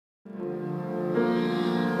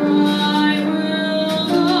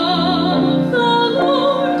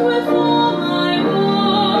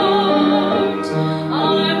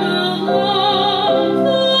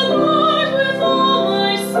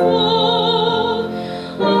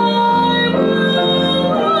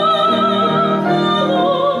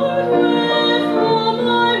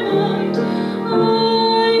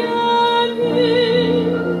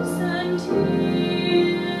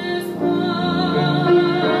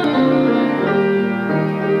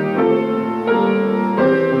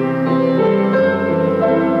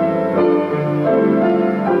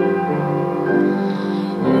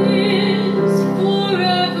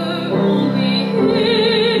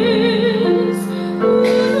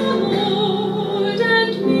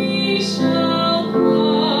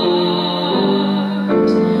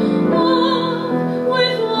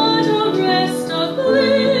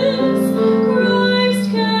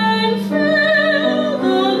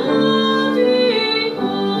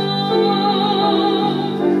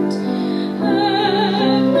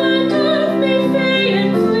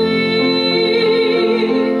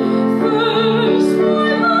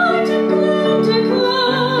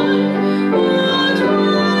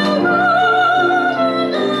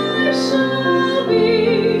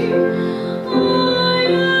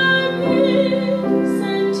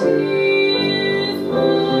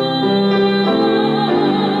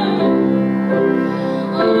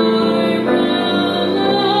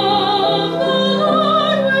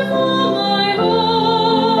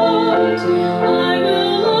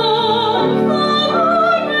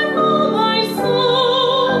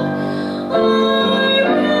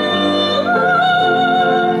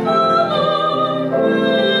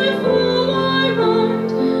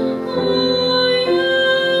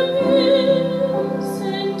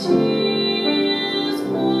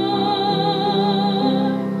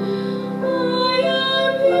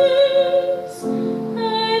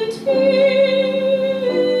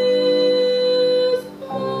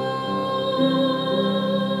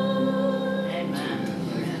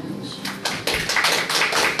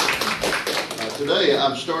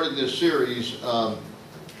this series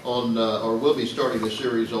or we'll be starting this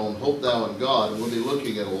series on Hope Thou in God, and we'll be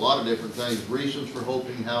looking at a lot of different things, reasons for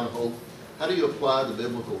hoping, how to hope, how do you apply the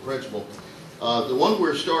biblical principle. The one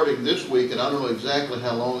we're starting this week, and I don't know exactly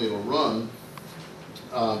how long it'll run,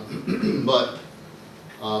 but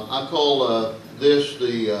I call this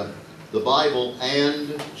the Bible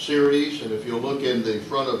and series, and if you'll look in the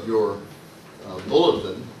front of your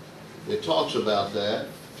bulletin, it talks about that.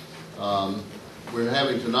 We're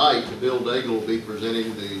having tonight, Bill Daigle will be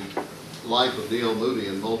presenting the life of D.L. Moody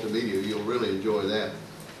in multimedia. You'll really enjoy that.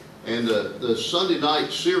 And the Sunday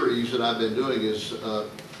night series that I've been doing is,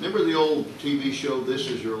 remember the old TV show, This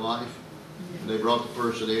Is Your Life? And they brought the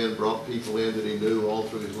person in, brought people in that he knew all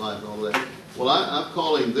through his life and all that. Well, I'm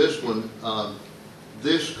calling this one,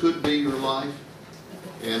 This Could Be Your Life.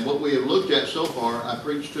 And what we have looked at so far, I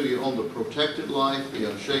preached to you on the protected life,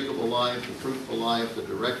 the unshakable life, the fruitful life, the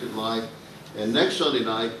directed life. And next Sunday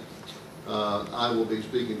night, I will be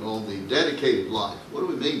speaking on the dedicated life. What do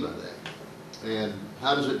we mean by that? And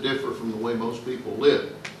how does it differ from the way most people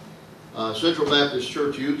live? Central Baptist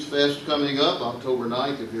Church Youth Fest coming up October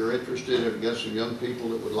 9th. If you're interested, if you've got some young people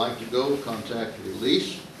that would like to go, contact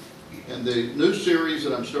Elise. And the new series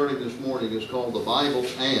that I'm starting this morning is called The Bible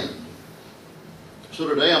And. So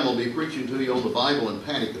today I'm going to be preaching to you on the Bible and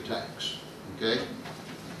panic attacks. Okay?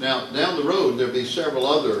 Now, down the road, there'll be several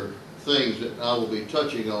other things that I will be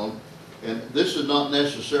touching on. And this is not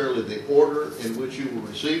necessarily the order in which you will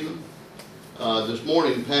receive them. This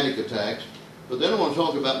morning, panic attacks. But then I want to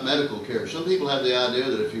talk about medical care. Some people have the idea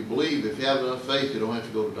that if you believe, if you have enough faith, you don't have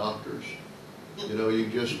to go to doctors. You know, you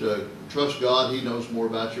just trust God. He knows more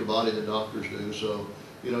about your body than doctors do. So,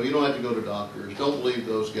 you know, you don't have to go to doctors. Don't believe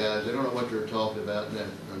those guys. They don't know what they're talking about and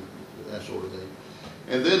that sort of thing.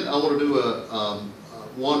 And then I want to do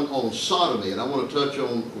one on sodomy, and I want to touch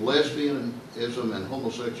on lesbianism and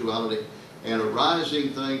homosexuality and a rising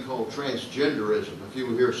thing called transgenderism. If you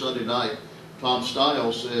were here Sunday night, Tom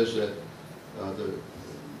Stiles says that the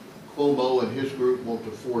Cuomo and his group want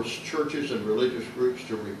to force churches and religious groups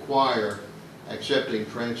to require accepting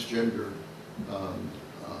transgender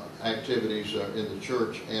activities in the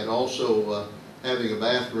church, and also having a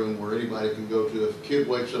bathroom where anybody can go to. If a kid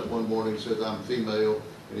wakes up one morning and says, I'm female,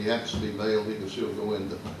 and he happens to be male, he can still go in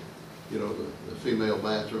the female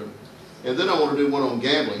bathroom. And then I want to do one on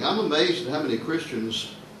gambling. I'm amazed at how many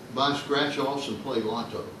Christians buy scratch-offs and play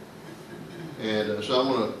lotto. And so I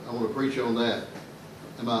want to preach on that.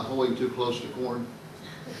 Am I holding too close to corn?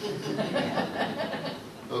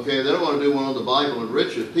 Okay, then I want to do one on the Bible and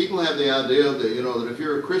riches. People have the idea that, that if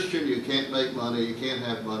you're a Christian, you can't make money, you can't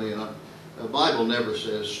have money. And the Bible never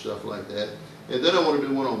says stuff like that. And then I want to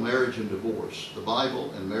do one on marriage and divorce. The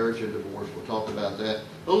Bible and marriage and divorce. We'll talk about that.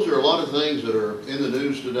 Those are a lot of things that are in the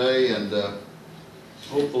news today, and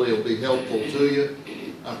hopefully it'll be helpful to you.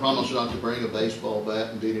 I promise not to bring a baseball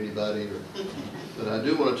bat and beat anybody. But I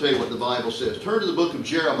do want to tell you what the Bible says. Turn to the book of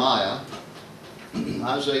Jeremiah.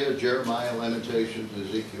 Isaiah, Jeremiah, Lamentations,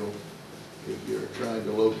 Ezekiel, if you're trying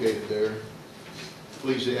to locate it there.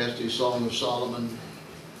 Ecclesiastes, Song of Solomon,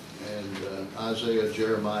 and Isaiah,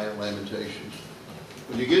 Jeremiah, Lamentations.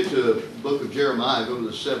 When you get to the book of Jeremiah, go to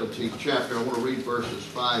the 17th chapter. I want to read verses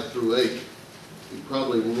 5 through 8. You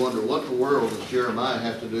probably will wonder, what in the world does Jeremiah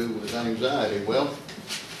have to do with anxiety? Well,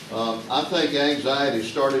 I think anxiety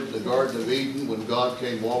started in the Garden of Eden when God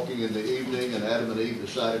came walking in the evening and Adam and Eve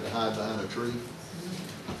decided to hide behind a tree.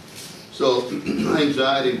 So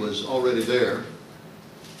anxiety was already there,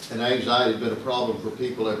 and anxiety has been a problem for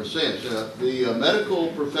people ever since. The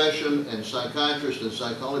medical profession and psychiatrists and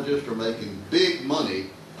psychologists are making big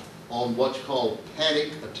money on what's called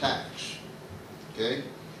panic attacks. Okay?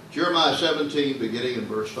 Jeremiah 17, beginning in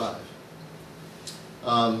verse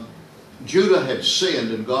 5. Judah had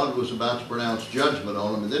sinned, and God was about to pronounce judgment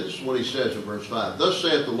on them. And this is what he says in verse 5. Thus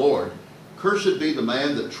saith the Lord, Cursed be the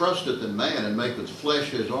man that trusteth in man, and maketh flesh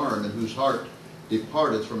his arm, and whose heart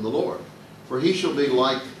departeth from the Lord. For he shall be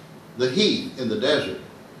like the heath in the desert,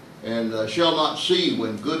 and shall not see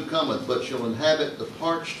when good cometh, but shall inhabit the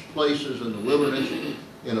parched places in the wilderness,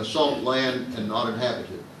 in a salt land, and not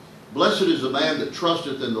inhabited. Blessed is the man that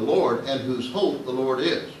trusteth in the Lord, and whose hope the Lord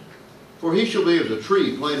is. For he shall be as a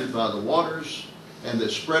tree planted by the waters, and that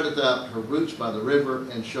spreadeth out her roots by the river,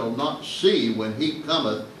 and shall not see when heat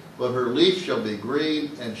cometh, but her leaf shall be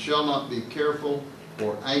green, and shall not be careful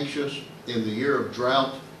or anxious in the year of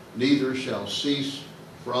drought, neither shall cease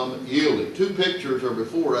from yielding. Two pictures are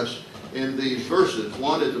before us in these verses.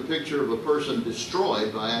 One is a picture of a person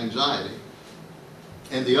destroyed by anxiety,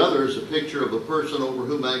 and the other is a picture of a person over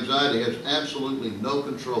whom anxiety has absolutely no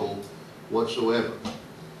control whatsoever.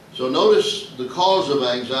 So notice the cause of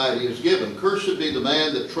anxiety is given. Cursed be the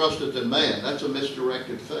man that trusteth in man. That's a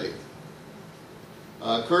misdirected faith.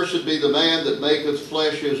 Cursed be the man that maketh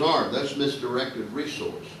flesh his arm. That's misdirected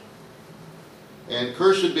resource. And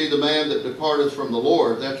cursed be the man that departeth from the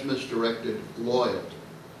Lord. That's misdirected loyalty.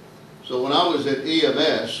 So when I was at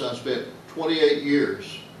EMS, I spent 28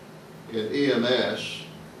 years in EMS,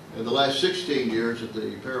 and the last 16 years at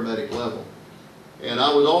the paramedic level. And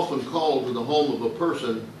I was often called to the home of a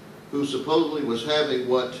person who supposedly was having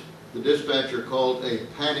what the dispatcher called a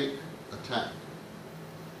panic attack.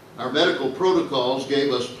 Our medical protocols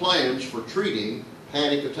gave us plans for treating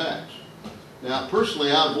panic attacks. Now, personally,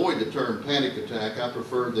 I avoid the term panic attack. I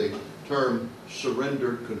prefer the term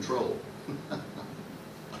surrendered control.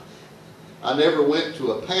 I never went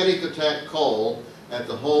to a panic attack call at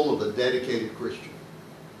the home of a dedicated Christian.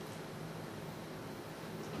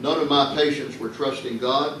 None of my patients were trusting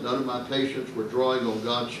God. None of my patients were drawing on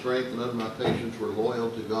God's strength. None of my patients were loyal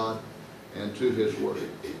to God and to His Word.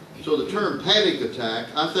 So the term panic attack,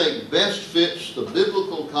 I think, best fits the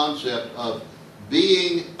biblical concept of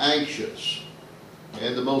being anxious.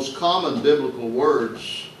 And the most common biblical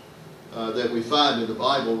words that we find in the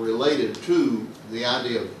Bible related to the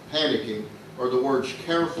idea of panicking are the words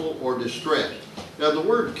careful or distressed. Now the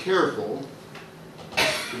word careful,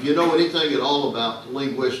 if you know anything at all about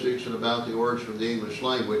linguistics and about the origin of the English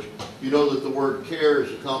language, you know that the word care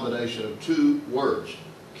is a combination of two words,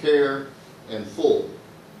 care and full.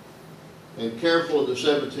 And careful in the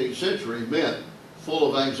 17th century meant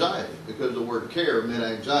full of anxiety, because the word care meant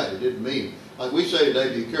anxiety. It didn't mean, like we say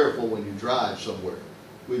today, be careful when you drive somewhere.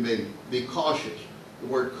 We mean be cautious. The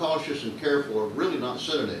word cautious and careful are really not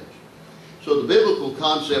synonyms. So the biblical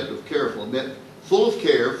concept of careful meant full of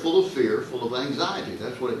care, full of fear, full of anxiety.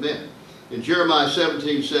 That's what it meant. In Jeremiah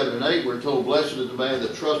 17:7 and 8, we're told, blessed is the man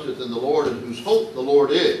that trusteth in the Lord, and whose hope the Lord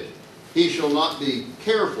is. He shall not be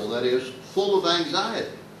careful, that is, full of anxiety,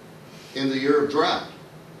 in the year of drought.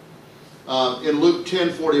 In Luke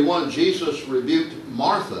 10:41, Jesus rebuked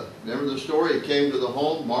Martha. Remember the story? He came to the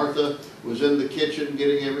home. Martha was in the kitchen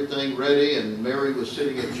getting everything ready, and Mary was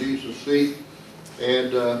sitting at Jesus' feet.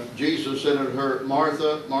 And Jesus said unto her,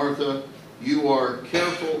 Martha, Martha, you are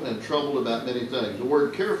careful and troubled about many things. The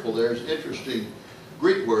word careful there is an interesting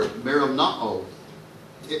Greek word, merimnao.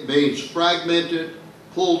 It means fragmented,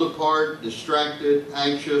 pulled apart, distracted,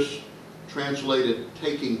 anxious, translated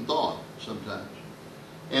taking thought sometimes.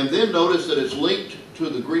 And then notice that it's linked to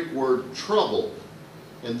the Greek word trouble.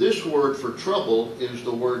 And this word for trouble is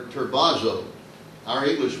the word turbazo. Our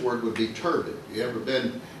English word would be turbid. You ever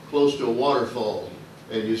been close to a waterfall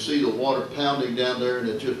and you see the water pounding down there and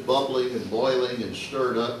it's just bubbling and boiling and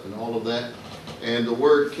stirred up and all of that? And the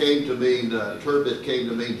word came to mean, turbid came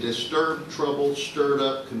to mean disturbed, troubled, stirred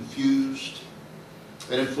up, confused.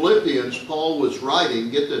 And in Philippians, Paul was writing,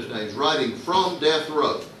 get this now, he's writing from death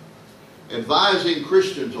row, advising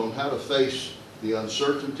Christians on how to face the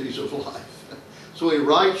uncertainties of life. So he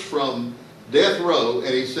writes from death row,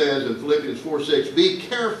 and he says in Philippians 4:6, be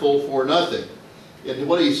careful for nothing. And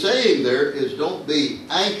what he's saying there is don't be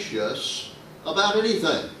anxious about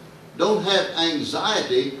anything. Don't have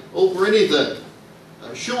anxiety over anything.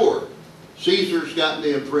 Sure, Caesar's got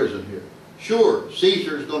me in prison here. Sure,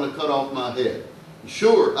 Caesar's going to cut off my head.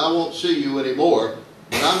 Sure, I won't see you anymore,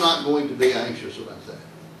 but I'm not going to be anxious about that.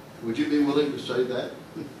 Would you be willing to say that?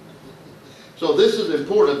 So this is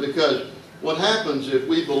important, because what happens if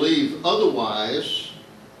we believe otherwise,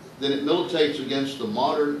 then it militates against the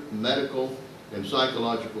modern medical and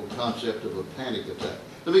psychological concept of a panic attack.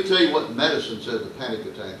 Let me tell you what medicine says a panic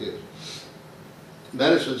attack is.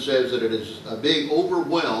 Medicine says that it is being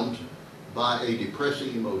overwhelmed by a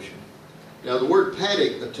depressing emotion. Now the word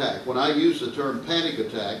panic attack, when I use the term panic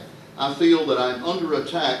attack, I feel that I'm under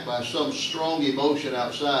attack by some strong emotion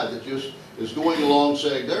outside that just is going along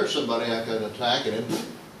saying, there's somebody I can attack, and it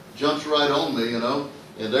jumps right on me, you know,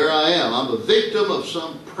 and there I am. I'm a victim of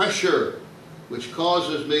some pressure which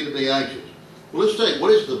causes me to be anxious. Well, let's take,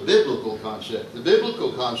 what is the biblical concept? The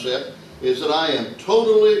biblical concept is that I am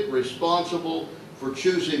totally responsible for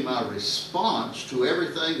choosing my response to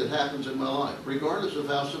everything that happens in my life, regardless of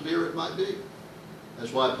how severe it might be.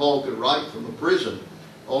 That's why Paul could write from a prison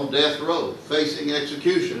on death row, facing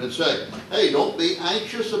execution, and say, hey, don't be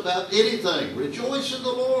anxious about anything. Rejoice in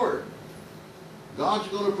the Lord. God's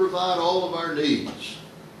going to provide all of our needs.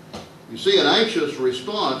 You see, an anxious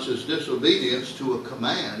response is disobedience to a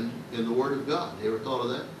command in the Word of God. You ever thought of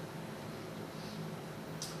that?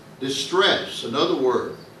 Distress, another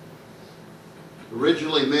word,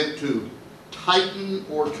 originally meant to tighten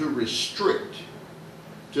or to restrict.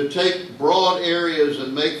 to take broad areas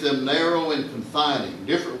and make them narrow and confining.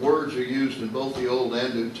 Different words are used in both the Old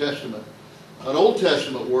and New Testament. An Old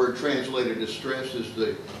Testament word translated distress is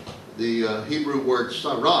the Hebrew word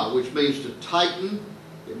sarah, which means to tighten,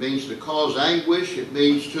 it means to cause anguish, it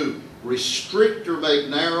means to restrict or make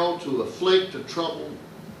narrow, to afflict, to trouble,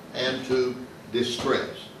 and to distress.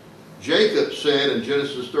 Jacob said in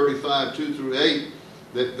Genesis 35, 2 through 8,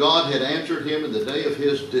 that God had answered him in the day of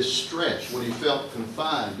his distress, when he felt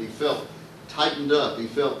confined, he felt tightened up, he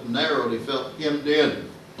felt narrowed, he felt hemmed in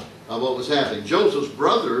of what was happening. Joseph's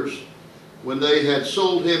brothers, when they had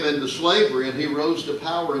sold him into slavery and he rose to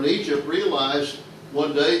power in Egypt, realized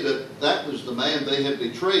one day that that was the man they had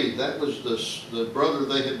betrayed. That was the brother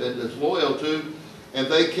they had been disloyal to. And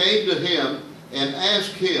they came to him and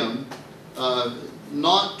asked him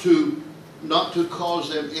not to cause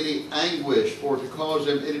them any anguish or to cause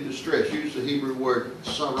them any distress. Use the Hebrew word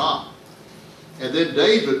sarah. And then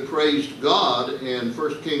David praised God in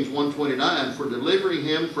 1 Kings 1:29 for delivering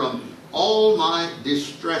him from all my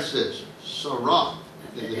distresses. Sarah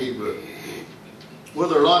in the Hebrew. Well,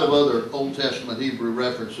 there are a lot of other Old Testament Hebrew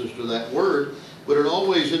references to that word, but it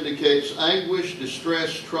always indicates anguish,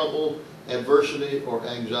 distress, trouble, adversity, or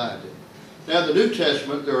anxiety. Now, in the New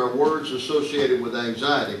Testament, there are words associated with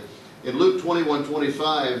anxiety. In Luke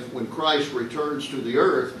 21:25, when Christ returns to the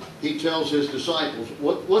earth, he tells his disciples,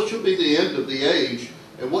 what shall be the end of the age,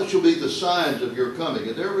 and what shall be the signs of your coming?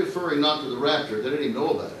 And they're referring not to the rapture. They didn't even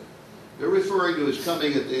know about it. They're referring to his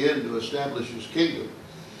coming at the end to establish his kingdom.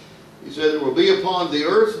 He said, there will be upon the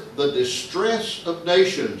earth the distress of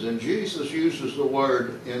nations. And Jesus uses the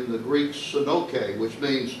word in the Greek synoke, which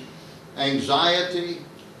means anxiety,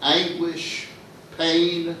 anguish,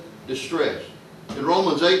 pain, distress. In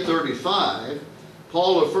Romans 8:35,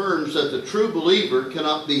 Paul affirms that the true believer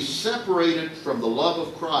cannot be separated from the love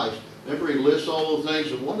of Christ. Remember, he lists all those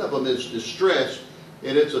things, and one of them is distress,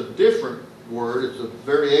 and it's a different word. It's a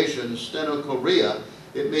variation, stenochoria.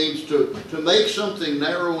 It means to make something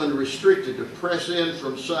narrow and restricted, to press in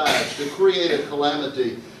from sides, to create a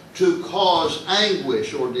calamity, to cause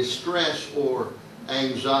anguish or distress or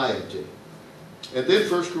anxiety. And then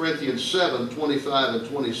 1 Corinthians 7:25 and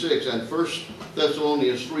 26, and 1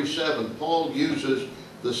 Thessalonians 3:7, Paul uses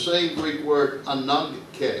the same Greek word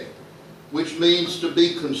anagke, which means to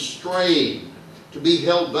be constrained, to be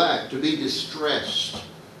held back, to be distressed,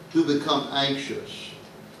 to become anxious.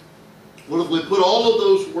 Well, if we put all of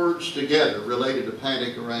those words together related to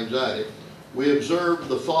panic or anxiety, we observe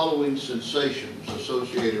the following sensations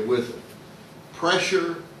associated with it.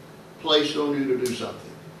 Pressure placed on you to do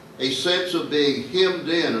something. A sense of being hemmed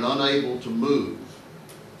in and unable to move.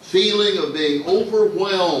 Feeling of being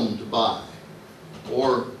overwhelmed by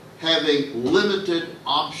or having limited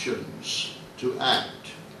options to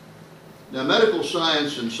act. Now, medical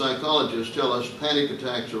science and psychologists tell us panic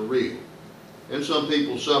attacks are real. And some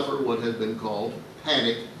people suffer what has been called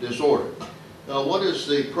panic disorder. Now, what is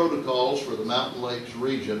the protocols for the Mountain Lakes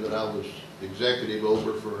region that I was executive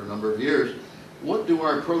over for a number of years? What do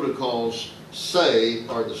our protocols say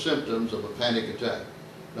are the symptoms of a panic attack?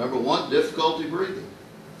 Number one, difficulty breathing.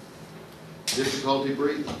 Difficulty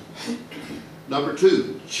breathing. Number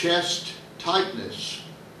two, chest tightness.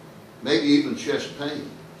 Maybe even chest pain.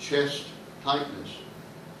 Chest tightness.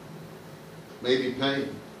 Maybe pain.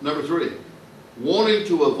 Number three, wanting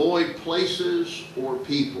to avoid places or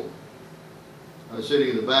people. I was sitting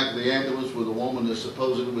in the back of the ambulance with a woman that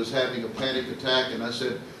supposedly was having a panic attack, and I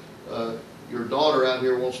said, your daughter out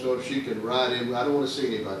here wants to know if she can ride in. I don't want to see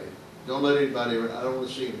anybody. Don't let anybody, I don't want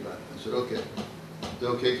to see anybody. I said, okay.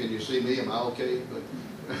 Okay, can you see me? Am I okay?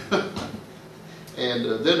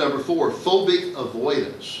 And then number four, phobic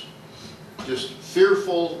avoidance. Just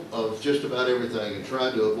fearful of just about everything and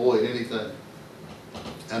trying to avoid anything.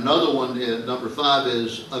 Another one, number five,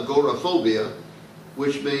 is agoraphobia,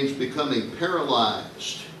 which means becoming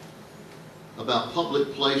paralyzed about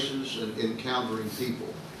public places and encountering people.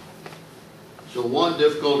 So one,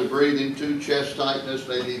 difficulty breathing. Two, chest tightness,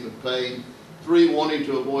 maybe even pain. Three, wanting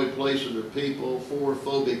to avoid places or people. Four,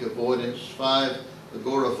 phobic avoidance. Five,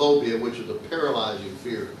 agoraphobia, which is a paralyzing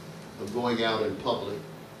fear of going out in public.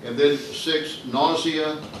 And then six,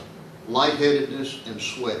 nausea, lightheadedness, and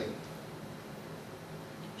sweating.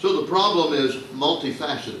 So the problem is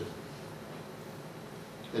multifaceted.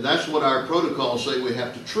 And that's what our protocols say we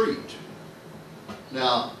have to treat.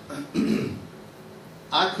 Now,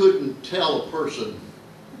 I couldn't tell a person,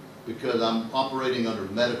 because I'm operating under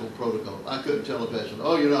medical protocol, I couldn't tell a person,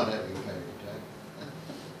 oh, you're not having a panic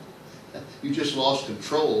attack. You just lost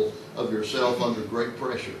control of yourself under great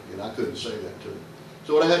pressure. And I couldn't say that to them.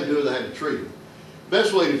 So what I had to do is I had to treat them.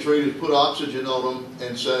 Best way to treat it is put oxygen on them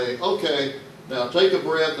and say, okay, now take a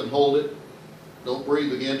breath and hold it. Don't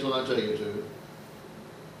breathe again until I tell you to.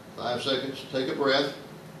 5 seconds, take a breath.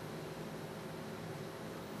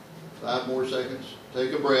 5 more seconds,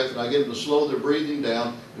 take a breath, and I get them to slow their breathing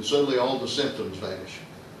down, and suddenly all the symptoms vanish.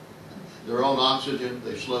 They're on oxygen,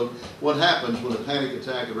 they slow. What happens when a panic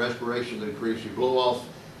attack and respiration increase? You blow off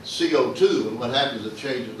CO2, and what happens is it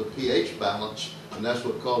changes the pH balance, and that's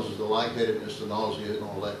what causes the lightheadedness, the nausea, and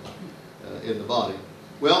all that in the body.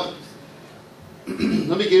 Well,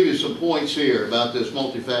 let me give you some points here about this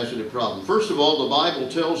multifaceted problem. First of all, the Bible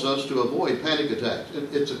tells us to avoid panic attacks.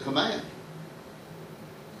 It's a command.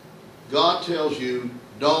 God tells you,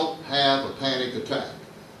 don't have a panic attack.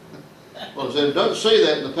 Well, it doesn't say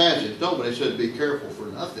that in the passage. No, but it said be careful for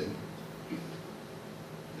nothing.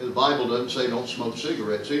 And the Bible doesn't say don't smoke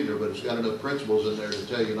cigarettes either, but it's got enough principles in there to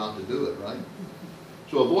tell you not to do it, right?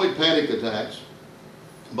 So avoid panic attacks.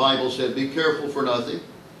 The Bible said be careful for nothing.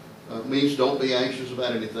 Means don't be anxious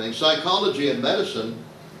about anything. Psychology and medicine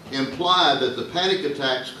imply that the panic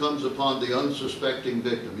attacks comes upon the unsuspecting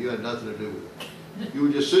victim. You had nothing to do with it. You were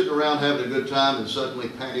just sitting around having a good time and suddenly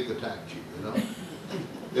panic attacked you, you know.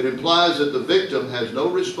 It implies that the victim has no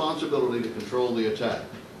responsibility to control the attack.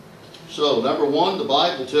 So, number one, the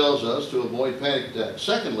Bible tells us to avoid panic attacks.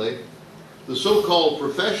 Secondly, the so-called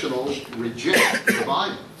professionals reject the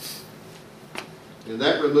Bible. And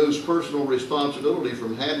that removes personal responsibility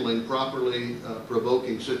from handling properly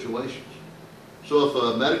provoking situations. So if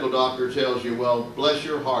a medical doctor tells you, well, bless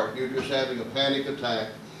your heart, you're just having a panic attack,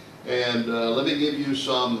 and let me give you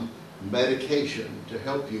some medication to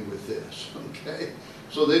help you with this, okay?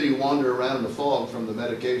 So then you wander around in the fog from the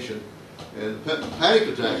medication, and the panic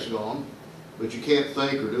attack's gone, but you can't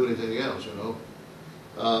think or do anything else, you know.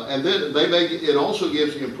 And then it also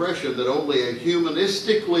gives the impression that only a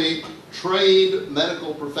humanistically trained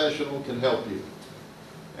medical professional can help you.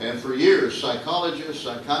 And for years, psychologists,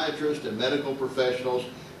 psychiatrists, and medical professionals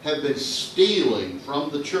have been stealing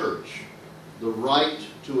from the church the right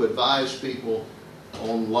to advise people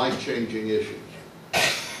on life-changing issues.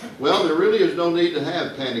 Well, there really is no need to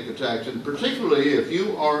have panic attacks, and particularly if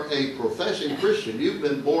you are a professing Christian, you've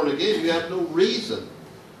been born again, you have no reason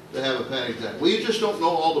to have a panic attack. We just don't know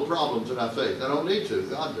all the problems in our faith. I don't need to.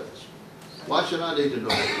 God does. Why should I need to know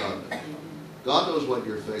what God does? God knows what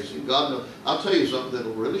you're facing. God knows. I'll tell you something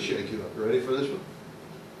that'll really shake you up. You ready for this one?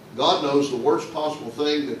 God knows the worst possible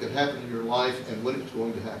thing that could happen in your life and when it's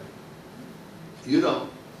going to happen. You don't.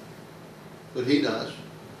 But He does.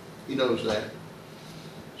 He knows that.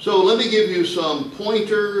 So let me give you some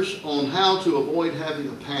pointers on how to avoid having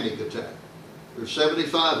a panic attack. There's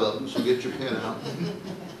 75 of them, so get your pen out.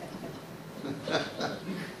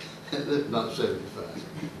 Not 75.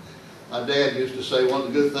 My dad used to say one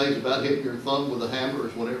of the good things about hitting your thumb with a hammer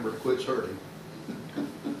is whenever it quits hurting.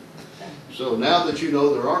 So now that you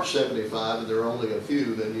know there aren't 75 and there are only a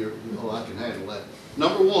few, then you know I can handle that.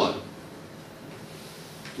 Number one,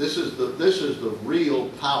 this is the real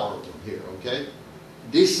power of them here, okay?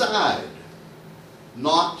 Decide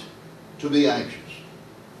not to be anxious.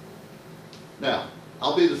 Now,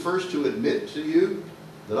 I'll be the first to admit to you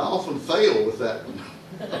that I often fail with that one.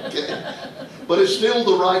 Okay? But it's still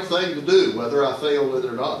the right thing to do, whether I fail with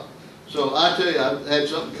it or not. So I tell you, I had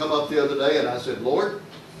something come up the other day, and I said, Lord,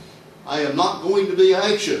 I am not going to be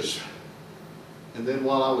anxious. And then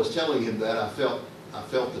while I was telling Him that, I felt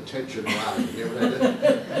the tension rising. You ever had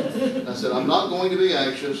that? I said, I'm not going to be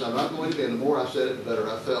anxious. I'm not going to be. And the more I said it, the better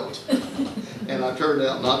I felt. And I turned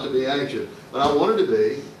out not to be anxious. But I wanted to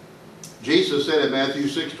be. Jesus said in Matthew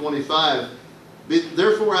 6:25,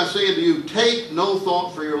 therefore I say unto you, take no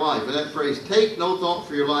thought for your life. And that phrase, take no thought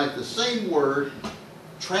for your life, the same word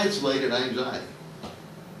translated anxiety.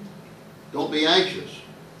 Don't be anxious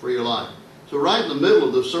for your life. So right in the middle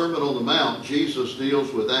of the Sermon on the Mount, Jesus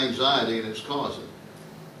deals with anxiety and its causes.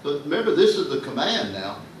 But remember, this is the command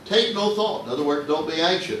now. Take no thought. In other words, don't be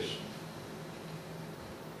anxious.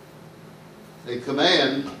 A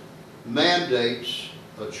command mandates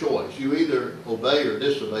a choice. You either obey or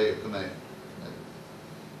disobey a command.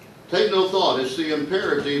 Take no thought. It's the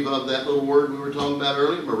imperative of that little word we were talking about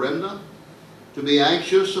earlier, merimna. To be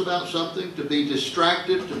anxious about something, to be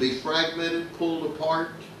distracted, to be fragmented, pulled apart,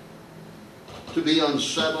 to be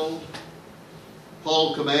unsettled.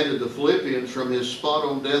 Paul commanded the Philippians from his spot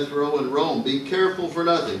on death row in Rome, be careful for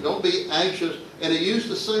nothing. Don't be anxious. And he used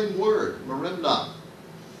the same word, merimna.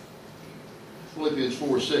 Philippians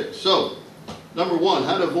 4:6. So, number one,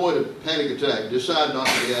 how to avoid a panic attack. Decide not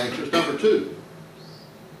to be anxious. Number two,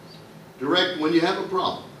 when you have a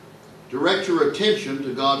problem, direct your attention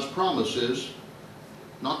to God's promises,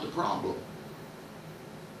 not the problem.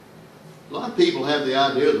 A lot of people have the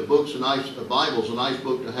idea the Bible's a nice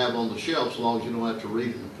book to have on the shelf, so long as you don't have to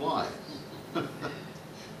read and apply it.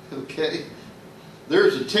 Okay?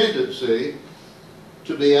 There's a tendency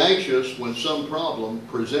to be anxious when some problem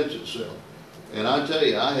presents itself. And I tell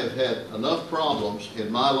you, I have had enough problems in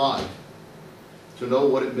my life to know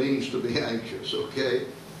what it means to be anxious, okay?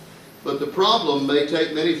 But the problem may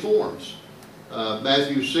take many forms.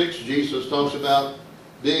 Matthew 6, Jesus talks about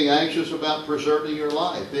being anxious about preserving your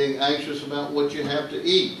life, being anxious about what you have to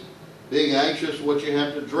eat, being anxious what you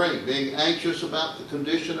have to drink, being anxious about the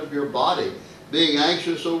condition of your body, being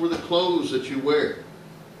anxious over the clothes that you wear.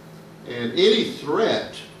 And any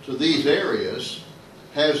threat to these areas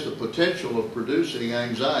has the potential of producing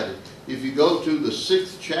anxiety. If you go to the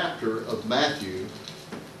 6th chapter of Matthew,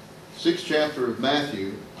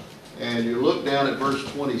 and you look down at verse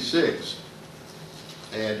 26,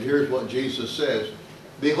 and here's what Jesus says,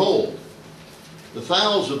 "Behold, the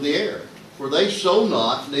fowls of the air, for they sow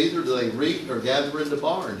not, neither do they reap nor gather into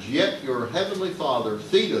barns, yet your heavenly Father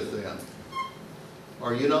feedeth them.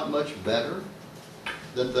 Are you not much better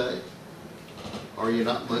than they?" Are you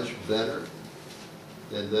not much better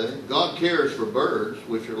than they? God cares for birds,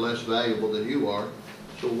 which are less valuable than you are,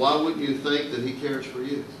 so why wouldn't you think that He cares for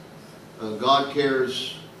you? God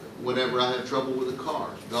cares whenever I have trouble with a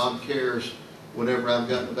car. God cares whenever I've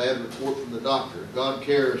gotten a bad report from the doctor. God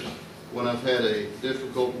cares when I've had a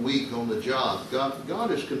difficult week on the job.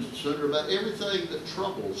 God is concerned about everything that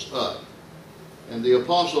troubles us. And the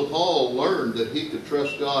Apostle Paul learned that he could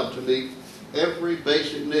trust God to meet every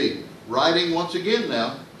basic need. Writing once again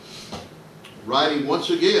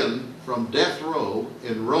from death row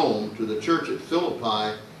in Rome to the church at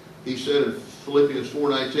Philippi, he said in Philippians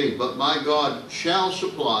 4:19, "But my God shall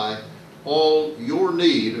supply all your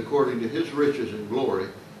need according to His riches and glory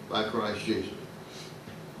by Christ Jesus."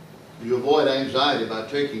 You avoid anxiety by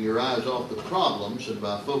taking your eyes off the problems and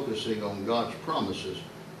by focusing on God's promises.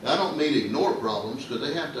 Now, I don't mean ignore problems, because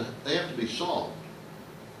they have to be solved.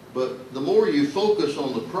 But the more you focus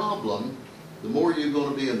on the problem, the more you're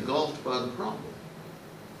going to be engulfed by the problem.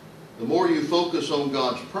 The more you focus on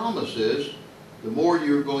God's promises, the more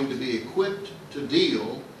you're going to be equipped to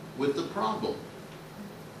deal with the problem.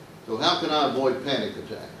 So how can I avoid panic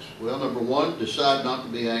attacks? Well, number one, decide not to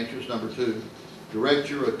be anxious. Number two, direct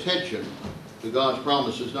your attention to God's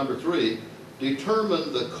promises. Number three,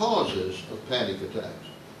 determine the causes of panic attacks.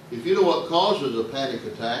 If you know what causes of panic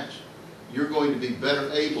attacks, you're going to be better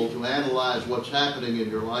able to analyze what's happening in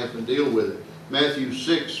your life and deal with it. Matthew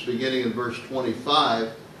 6, beginning in verse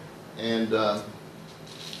 25, and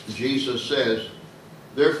Jesus says,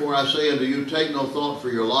 "Therefore I say unto you, take no thought for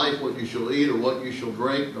your life, what you shall eat or what you shall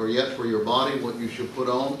drink, nor yet for your body, what you shall put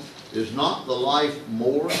on. Is not the life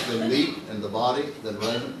more than meat, and the body than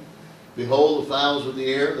raiment? Behold, the fowls of the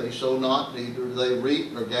air, they sow not, neither do they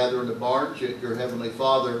reap, nor gather into barns, yet your heavenly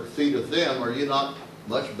Father feedeth them. Are you not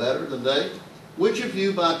much better than they? Which of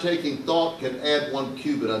you by taking thought can add 1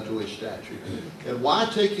 cubit unto his stature? And why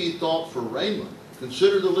take ye thought for raiment?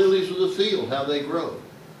 Consider the lilies of the field, how they grow.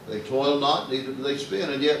 They toil not, neither do they spin.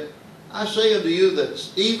 And yet I say unto you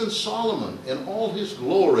that even Solomon in all his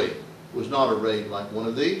glory was not arrayed like one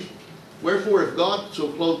of these. Wherefore if God so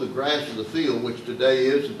clothe the grass of the field, which today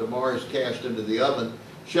is and tomorrow is cast into the oven,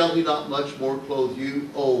 shall He not much more clothe you,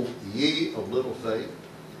 O ye of little faith?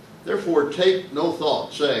 Therefore take no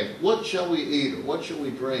thought, saying, What shall we eat, or what shall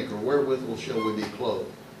we drink, or wherewithal shall we be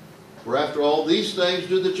clothed? For after all these things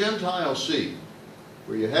do the Gentiles seek.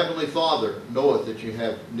 For your heavenly Father knoweth that you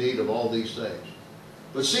have need of all these things.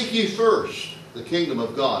 But seek ye first the kingdom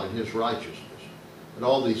of God and His righteousness, and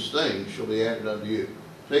all these things shall be added unto you.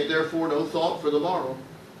 Take therefore no thought for the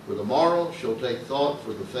morrow shall take thought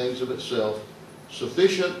for the things of itself.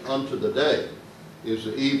 Sufficient unto the day is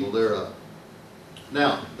the evil thereof.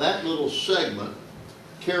 Now, that little segment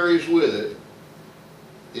carries with it,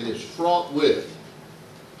 it is fraught with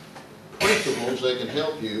principles that can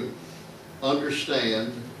help you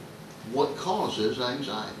understand what causes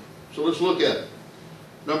anxiety. So let's look at it.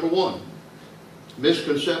 Number one,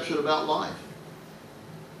 misconception about life.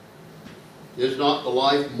 Is not the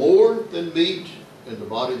life more than meat, and the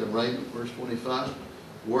body than raiment? Verse 25.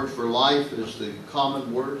 The word for life is the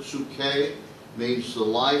common word, suke, means the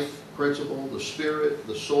life principle, the spirit,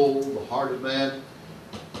 the soul, the heart of man.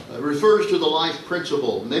 It refers to the life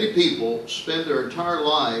principle. Many people spend their entire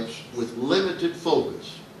lives with limited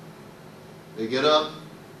focus. They get up,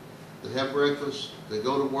 they have breakfast, they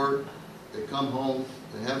go to work, they come home,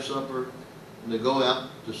 they have supper, and they go out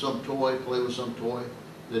to some toy, play with some toy.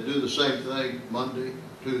 They do the same thing Monday,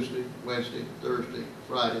 Tuesday, Wednesday, Thursday,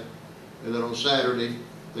 Friday, and then on Saturday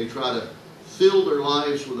they try to filled their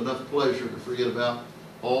lives with enough pleasure to forget about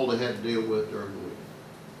all they had to deal with during the week.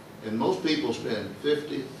 And most people spend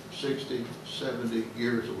 50, 60, 70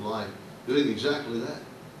 years of life doing exactly that.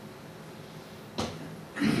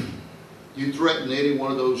 You threaten any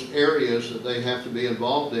one of those areas that they have to be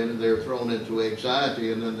involved in, and they're thrown into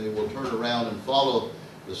anxiety, and then they will turn around and follow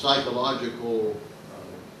the psychological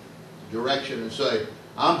direction and say,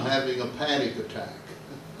 I'm having a panic attack.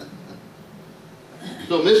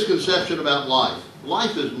 So misconception about life.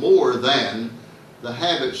 Life is more than the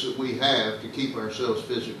habits that we have to keep ourselves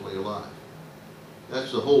physically alive.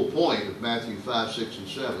 That's the whole point of Matthew 5, 6, and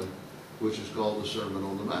 7, which is called the Sermon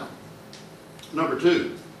on the Mount. Number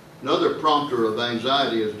 2, another prompter of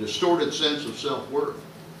anxiety is a distorted sense of self-worth.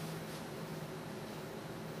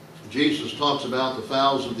 Jesus talks about the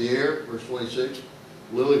fowls of the air, verse 26,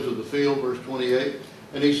 lilies of the field, verse 28.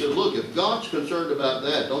 And he said, look, if God's concerned about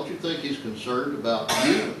that, don't you think he's concerned about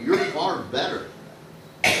you? You're far better.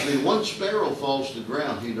 I mean, one sparrow falls to the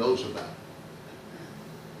ground, he knows about it.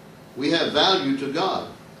 We have value to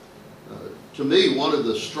God. To me, one of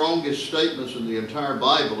the strongest statements in the entire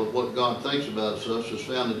Bible of what God thinks about us is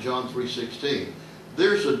found in John 3:16.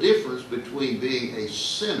 There's a difference between being a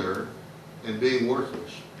sinner and being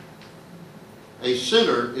worthless. A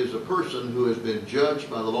sinner is a person who has been judged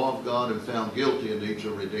by the law of God and found guilty and needs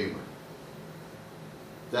a Redeemer.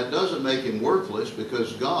 That doesn't make him worthless,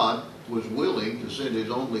 because God was willing to send his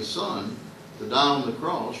only Son to die on the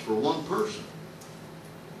cross for one person.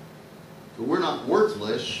 So we're not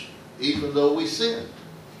worthless even though we sin.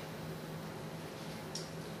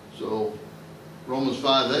 So Romans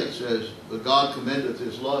 5:8 says, but God commendeth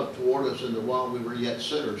his love toward us in that while we were yet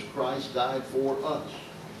sinners, Christ died for us.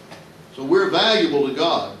 So we're valuable to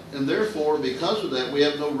God, and therefore, because of that, we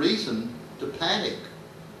have no reason to panic.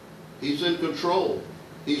 He's in control.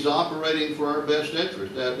 He's operating for our best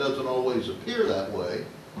interest. Now, it doesn't always appear that way.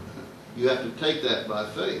 You have to take that by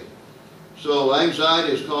faith. So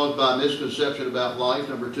anxiety is caused by misconception about life.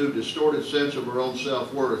 Number 2, distorted sense of our own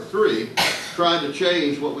self-worth. 3, trying to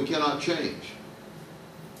change what we cannot change.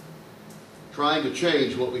 Trying to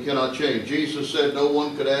change what we cannot change. Jesus said no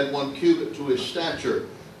one could add 1 cubit to his stature.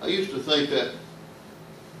 I used to think that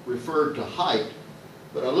referred to height,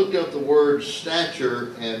 but I looked up the word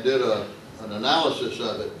stature and did an analysis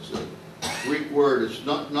of it. It's a Greek word. It's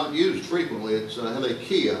not used frequently. It's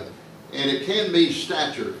helekia, and it can mean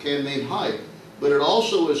stature, it can mean height, but it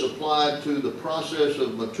also is applied to the process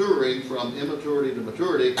of maturing from immaturity to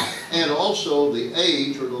maturity, and also the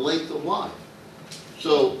age or the length of life.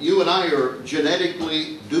 So you and I are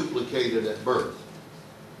genetically duplicated at birth.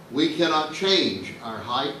 We cannot change our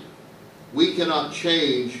height. We cannot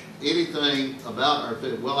change anything about our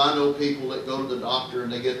face. Well, I know people that go to the doctor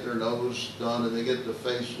and they get their nose done and they get the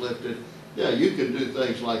face lifted. Yeah, you can do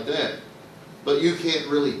things like that. But you can't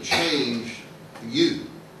really change you.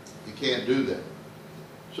 You can't do that.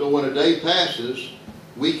 So when a day passes,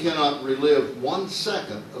 we cannot relive 1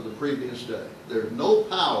 second of the previous day. There's no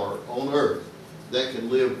power on earth that can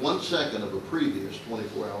live 1 second of a previous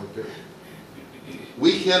 24-hour period.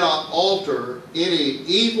 We cannot alter any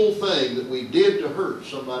evil thing that we did to hurt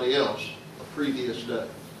somebody else a previous day.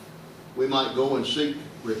 We might go and seek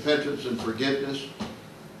repentance and forgiveness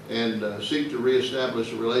and seek to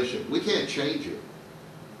reestablish a relationship. We can't change it.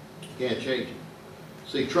 Can't change it.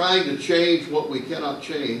 See, trying to change what we cannot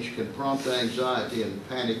change can prompt anxiety and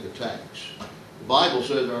panic attacks. The Bible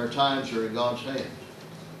says our times are in God's hands.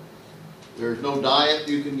 There's no diet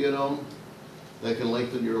you can get on that can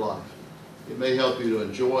lengthen your life. It may help you to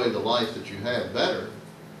enjoy the life that you have better,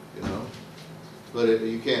 you know, but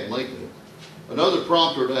you can't lengthen it. Another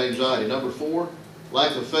prompter to anxiety, number 4,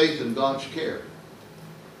 lack of faith in God's care.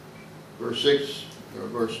 Verse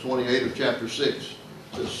 28 of chapter 6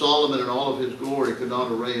 says, Solomon in all of his glory could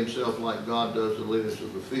not array himself like God does the lilies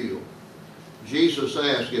of the field. Jesus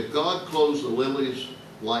asked, if God clothes the lilies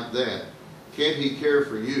like that, can't he care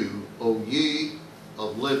for you, O ye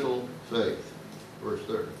of little faith? Verse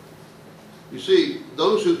 30. You see,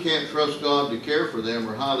 those who can't trust God to care for them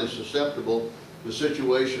are highly susceptible to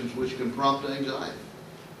situations which can prompt anxiety.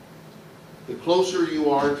 The closer you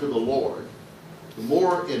are to the Lord, the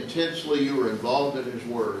more intensely you are involved in his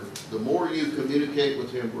word, the more you communicate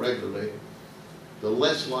with him regularly, the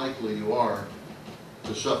less likely you are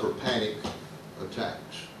to suffer panic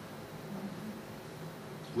attacks.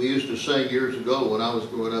 We used to sing years ago when I was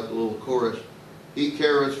growing up, a little chorus, he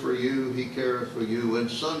careth for you, he careth for you, in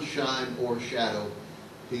sunshine or shadow,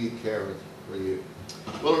 he careth for you.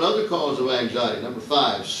 Well, another cause of anxiety, number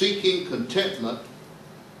 5, seeking contentment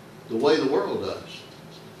the way the world does.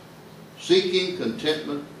 Seeking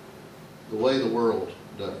contentment the way the world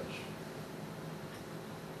does.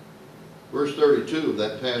 Verse 32 of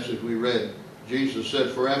that passage we read, Jesus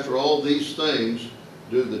said, "For after all these things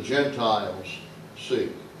do the Gentiles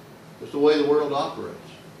seek." It's the way the world operates.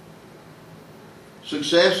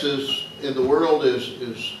 Success in the world is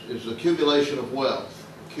accumulation of wealth,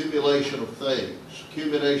 accumulation of things,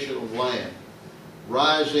 accumulation of land,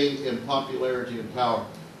 rising in popularity and power.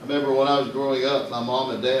 I remember when I was growing up, my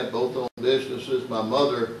mom and dad both owned businesses. My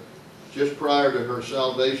mother, just prior to her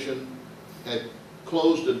salvation, had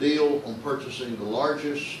closed a deal on purchasing the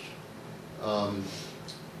largest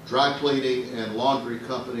dry cleaning and laundry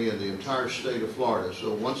company in the entire state of Florida.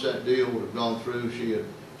 So once that deal would have gone through, she had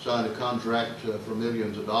signed a contract for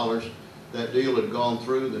millions of dollars. That deal had gone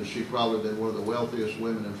through, then she'd probably been one of the wealthiest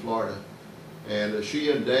women in Florida. And she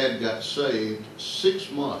and Dad got saved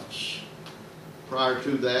 6 months prior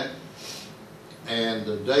to that. And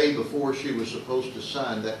the day before she was supposed to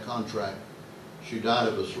sign that contract, she died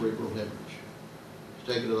of a cerebral hemorrhage.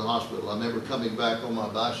 Taken to the hospital. I remember coming back on my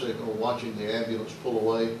bicycle, watching the ambulance pull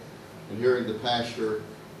away, and hearing the pastor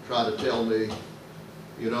try to tell me,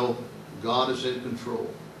 you know, God is in control.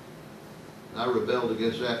 And I rebelled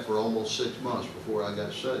against that for almost 6 months before I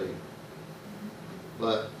got saved.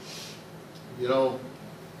 But, you know,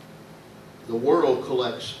 the world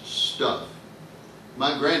collects stuff.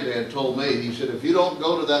 My granddad told me, he said, if you don't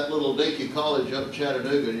go to that little dinky college up in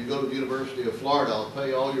Chattanooga and you go to the University of Florida, I'll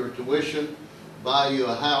pay all your tuition, buy you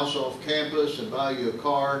a house off campus, and buy you a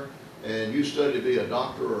car, and you study to be a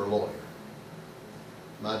doctor or a lawyer.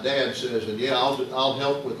 My dad says, and yeah, I'll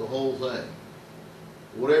help with the whole thing.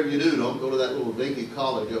 Whatever you do, don't go to that little dinky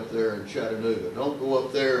college up there in Chattanooga. Don't go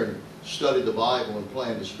up there and study the Bible and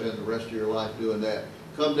plan to spend the rest of your life doing that.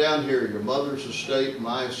 Come down here, your mother's estate,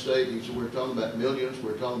 my estate. He said, we're talking about millions,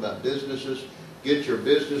 we're talking about businesses. Get your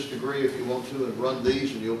business degree if you want to and run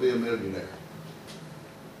these, and you'll be a millionaire.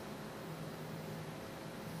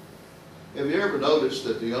 Have you ever noticed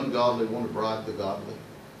that the ungodly want to bribe the godly?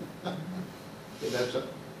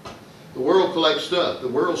 The world collects stuff. The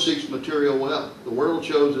world seeks material wealth. The world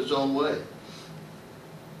chose its own way.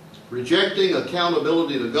 Rejecting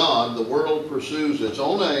accountability to God, the world pursues its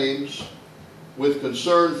own aims with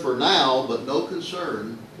concern for now, but no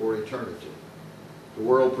concern for eternity. The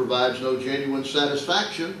world provides no genuine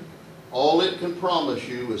satisfaction. All it can promise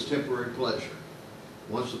you is temporary pleasure.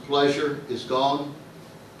 Once the pleasure is gone,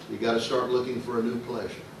 you got to start looking for a new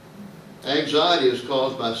pleasure. Anxiety is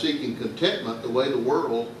caused by seeking contentment the way the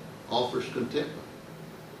world offers contentment.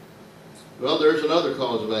 Well, there's another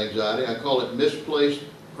cause of anxiety. I call it misplaced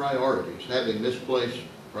priorities, having misplaced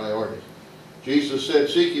priorities. Jesus said,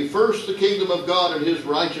 seek ye first the kingdom of God and His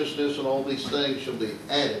righteousness, and all these things shall be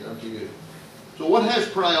added unto you. So what has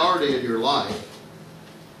priority in your life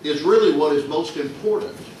is really what is most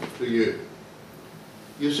important to you.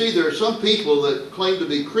 You see, there are some people that claim to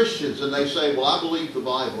be Christians and they say, well, I believe the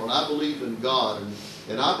Bible and I believe in God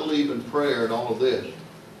and I believe in prayer and all of this.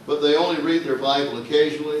 But they only read their Bible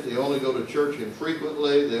occasionally. They only go to church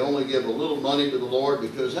infrequently. They only give a little money to the Lord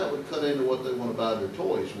because that would cut into what they want to buy their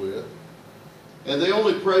toys with. And they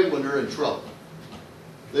only pray when they're in trouble.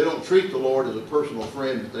 They don't treat the Lord as a personal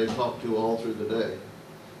friend that they talk to all through the day.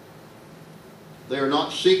 They are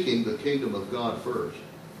not seeking the kingdom of God first.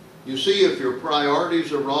 You see, if your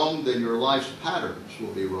priorities are wrong, then your life's patterns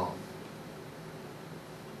will be wrong.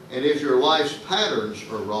 And if your life's patterns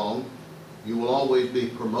are wrong, you will always be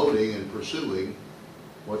promoting and pursuing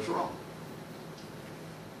what's wrong.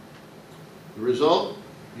 The result,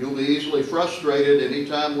 you'll be easily frustrated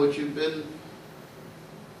anytime what you've been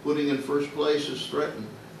putting in first place is threatened.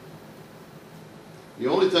 The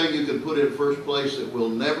only thing you can put in first place that will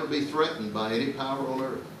never be threatened by any power on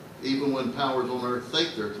earth, even when powers on earth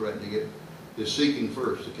think they're threatening it, is seeking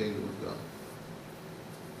first the kingdom of God.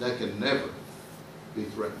 That can never be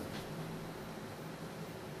threatened.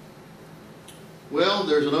 Well,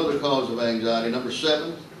 there's another cause of anxiety, number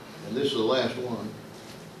 7, and this is the last one.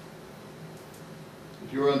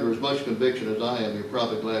 If you're under as much conviction as I am, you're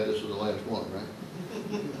probably glad this is the last one,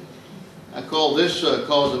 right? I call this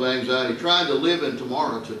cause of anxiety trying to live in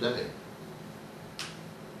tomorrow today.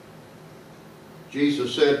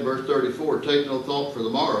 Jesus said in verse 34, take no thought for the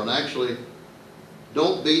morrow. And actually,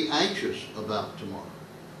 don't be anxious about tomorrow.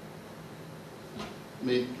 I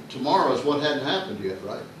mean, tomorrow is what hadn't happened yet,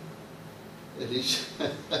 right? And he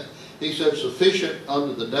said, sufficient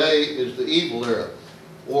unto the day is the evil thereof.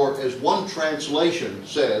 Or as one translation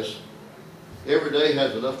says, every day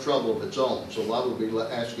has enough trouble of its own, so why would we be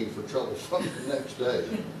asking for trouble from the next day?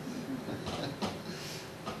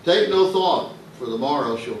 Take no thought, for the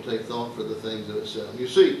morrow shall take thought for the things of itself. You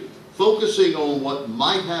see, focusing on what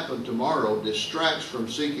might happen tomorrow distracts from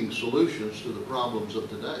seeking solutions to the problems of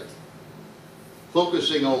today.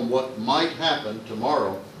 Focusing on what might happen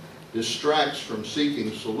tomorrow distracts from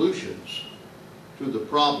seeking solutions to the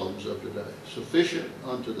problems of today. Sufficient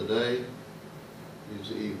unto the day is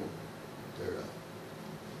the evil thereof.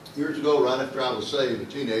 Years ago, right after I was saved, a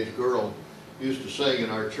teenage girl used to sing in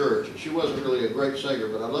our church, and she wasn't really a great singer,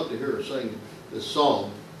 but I loved to hear her sing this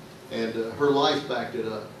song, and her life backed it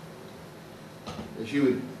up. And she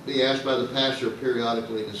would be asked by the pastor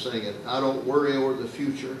periodically to sing it. I don't worry over the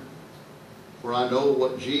future, for I know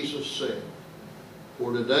what Jesus said.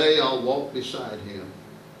 For today I'll walk beside him,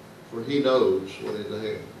 for he knows what is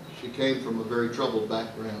ahead. She came from a very troubled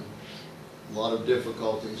background, a lot of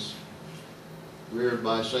difficulties, reared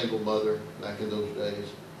by a single mother back in those days,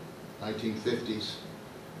 1950s.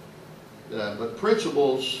 But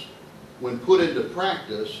principles, when put into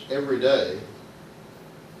practice every day,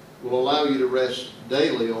 will allow you to rest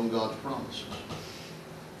daily on God's promises.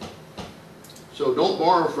 So don't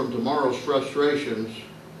borrow from tomorrow's frustrations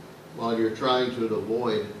while you're trying to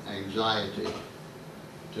avoid anxiety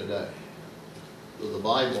today. So the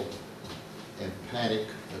Bible and panic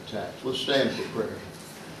attacks. Let's stand for prayer.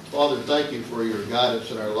 Father, thank you for your guidance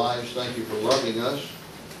in our lives. Thank you for loving us.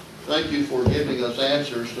 Thank you for giving us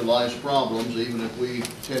answers to life's problems, even if we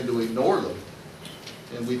tend to ignore them.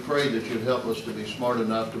 And we pray that you'd help us to be smart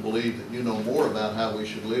enough to believe that you know more about how we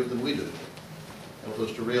should live than we do. Help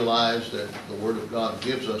us to realize that the Word of God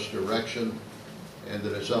gives us direction and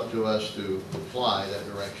that it's up to us to apply that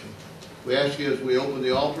direction. We ask you as we open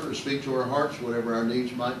the altar to speak to our hearts, whatever our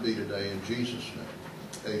needs might be today. In Jesus'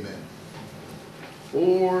 name, amen.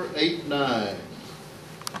 489.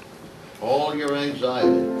 All your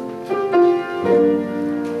anxiety.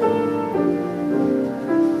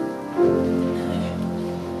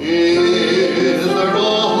 Is there a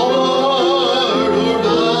heart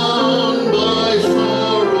o'ercome by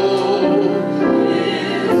sorrow?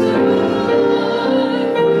 Is there a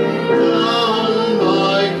down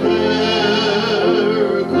by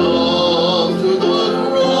care? Come to the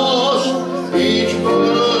cross, each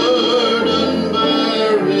burden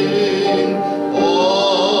bearing,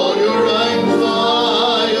 all your anxiety.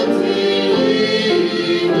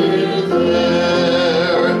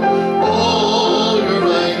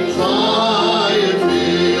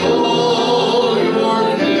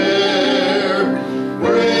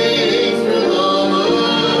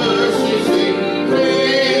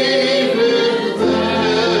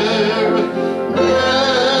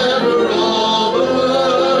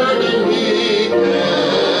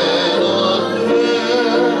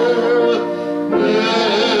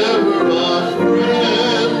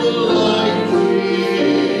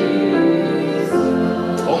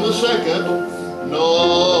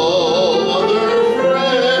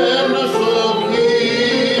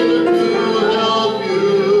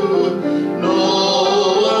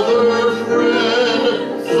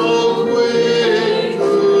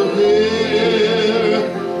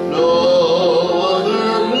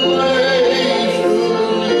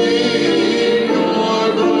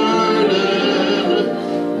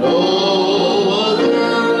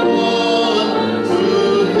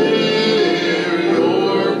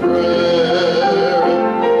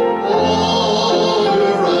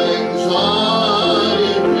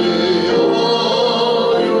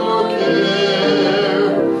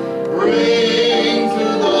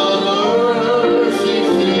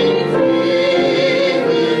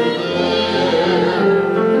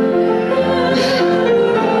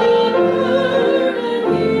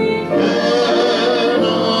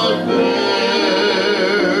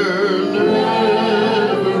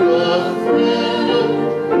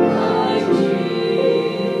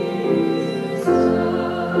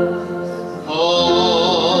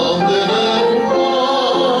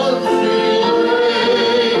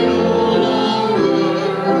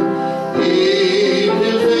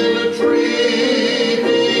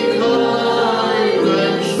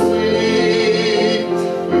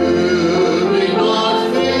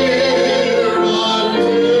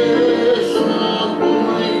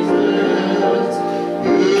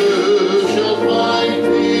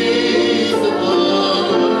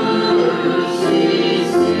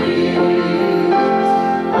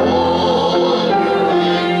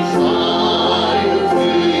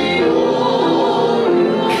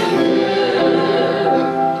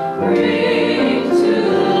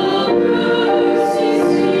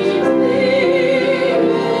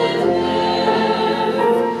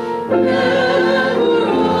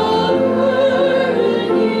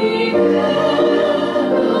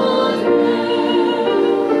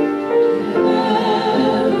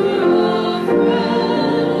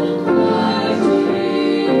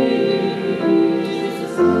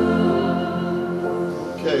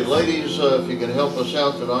 to help us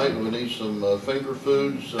out tonight. We need some finger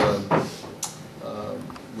foods.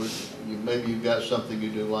 Maybe you've got something you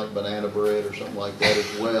do like banana bread or something like that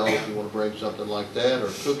as well. If you want to bring something like that, or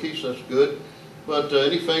cookies, that's good. But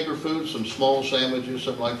any finger foods, some small sandwiches,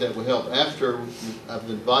 something like that will help. After, I've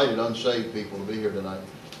invited unsaved people to be here tonight.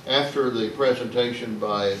 After the presentation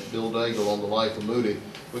by Bill Daigle on the life of Moody,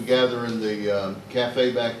 we gather in the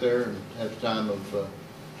cafe back there and have a time of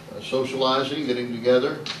socializing, getting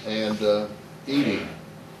together, and eating.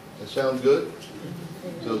 That sound good?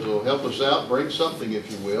 So it'll help us out. Bring something, if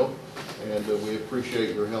you will. And we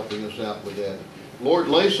appreciate your helping us out with that. Lord,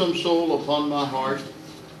 lay some soul upon my heart,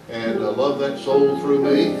 and love that soul through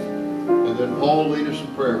me. And then Paul, lead us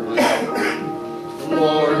in prayer, please.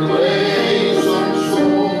 Lord, lay some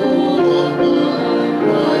soul upon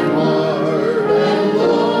my heart, and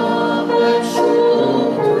love that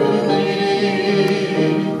soul through me.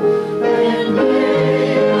 And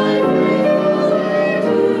may I pray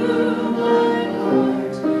through my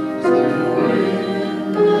heart to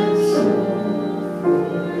win that soul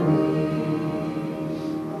for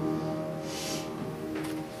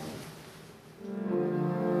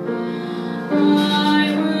I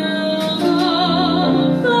will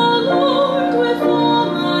love the Lord with all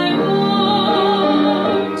my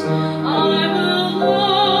heart. I will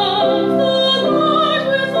love the Lord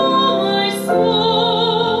with all my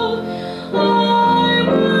soul. I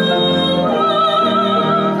will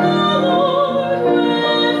love the Lord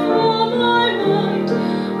with all my might.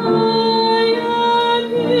 I am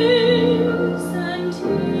His and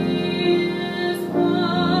He is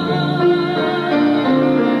mine.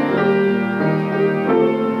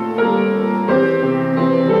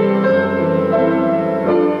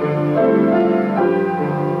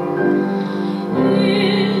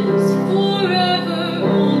 His, forever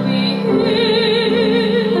only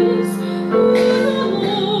His, who the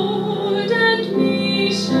Lord and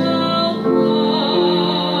me shall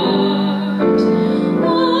part.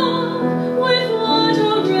 Oh, with what a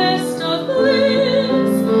rest of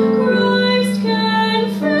bliss Christ can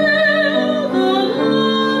fill the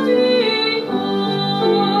loving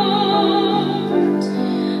heart.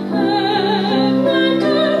 Heaven and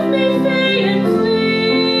earth may fade and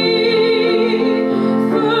flee,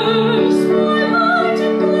 first my light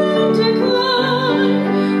and gloom decline,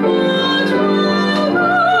 but my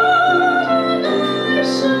Lord and I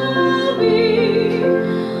shall be.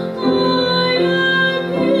 I am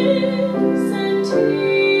His and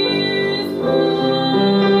He is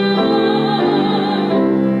mine.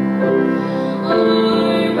 I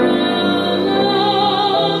will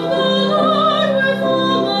love the Lord with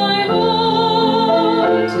all my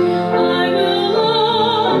heart. I will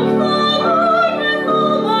love the Lord with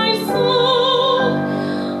all my soul.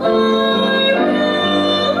 I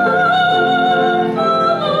will love the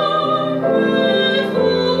Lord with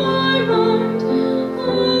all my might.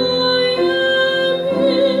 I am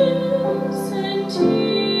His and He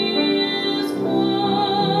is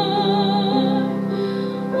mine.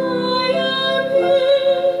 I am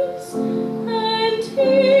His and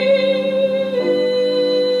He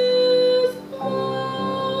is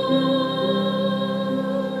mine.